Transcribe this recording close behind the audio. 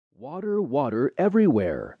Water, water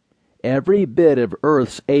everywhere. Every bit of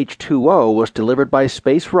Earth's H2O was delivered by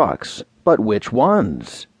space rocks, but which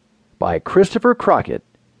ones? By Christopher Crockett,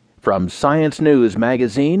 from Science News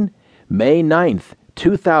Magazine, May 9th,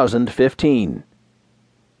 2015.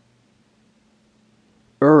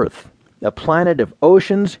 Earth, a planet of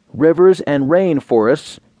oceans, rivers, and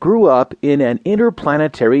rainforests, grew up in an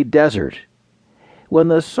interplanetary desert. When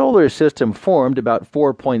the solar system formed about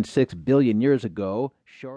 4.6 billion years ago,